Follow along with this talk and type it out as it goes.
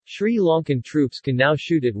Sri Lankan troops can now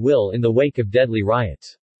shoot at will in the wake of deadly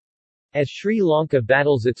riots. As Sri Lanka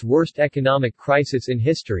battles its worst economic crisis in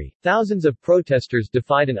history, thousands of protesters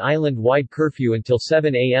defied an island-wide curfew until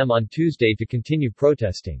 7 a.m. on Tuesday to continue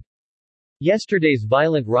protesting. Yesterday's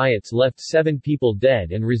violent riots left 7 people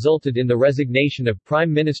dead and resulted in the resignation of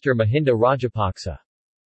Prime Minister Mahinda Rajapaksa.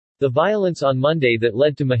 The violence on Monday that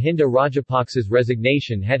led to Mahinda Rajapaksa's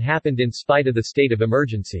resignation had happened in spite of the state of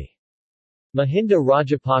emergency. Mahinda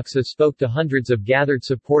Rajapaksa spoke to hundreds of gathered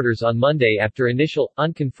supporters on Monday after initial,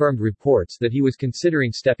 unconfirmed reports that he was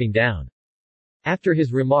considering stepping down. After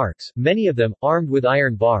his remarks, many of them, armed with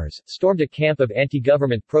iron bars, stormed a camp of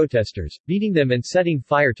anti-government protesters, beating them and setting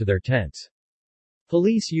fire to their tents.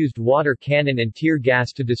 Police used water cannon and tear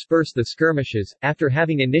gas to disperse the skirmishes, after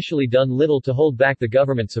having initially done little to hold back the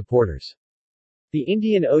government supporters. The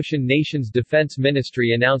Indian Ocean Nation's Defence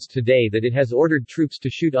Ministry announced today that it has ordered troops to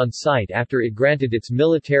shoot on sight after it granted its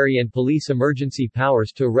military and police emergency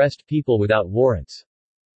powers to arrest people without warrants.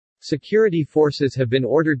 Security forces have been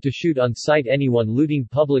ordered to shoot on sight anyone looting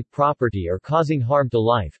public property or causing harm to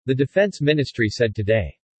life, the Defense Ministry said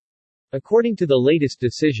today. According to the latest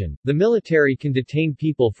decision, the military can detain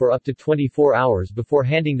people for up to 24 hours before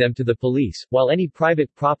handing them to the police, while any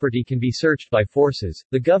private property can be searched by forces,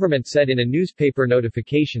 the government said in a newspaper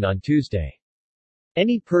notification on Tuesday.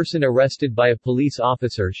 Any person arrested by a police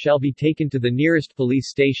officer shall be taken to the nearest police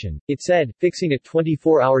station, it said, fixing a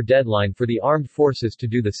 24-hour deadline for the armed forces to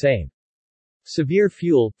do the same. Severe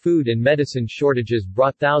fuel, food and medicine shortages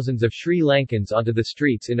brought thousands of Sri Lankans onto the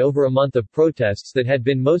streets in over a month of protests that had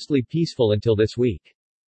been mostly peaceful until this week.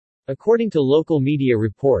 According to local media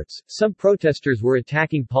reports, some protesters were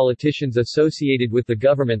attacking politicians associated with the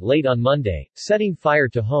government late on Monday, setting fire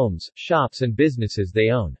to homes, shops and businesses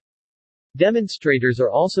they own. Demonstrators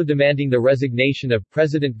are also demanding the resignation of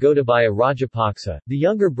President Gotabaya Rajapaksa, the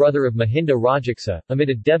younger brother of Mahinda Rajapaksa,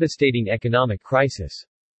 amid a devastating economic crisis.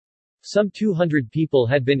 Some 200 people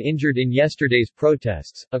had been injured in yesterday's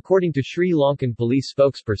protests, according to Sri Lankan police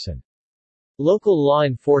spokesperson. Local law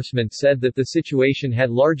enforcement said that the situation had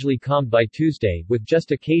largely calmed by Tuesday, with just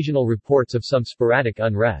occasional reports of some sporadic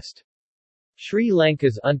unrest. Sri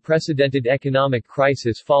Lanka's unprecedented economic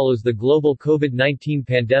crisis follows the global COVID-19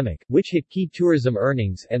 pandemic, which hit key tourism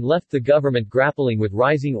earnings and left the government grappling with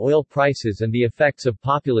rising oil prices and the effects of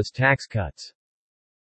populist tax cuts.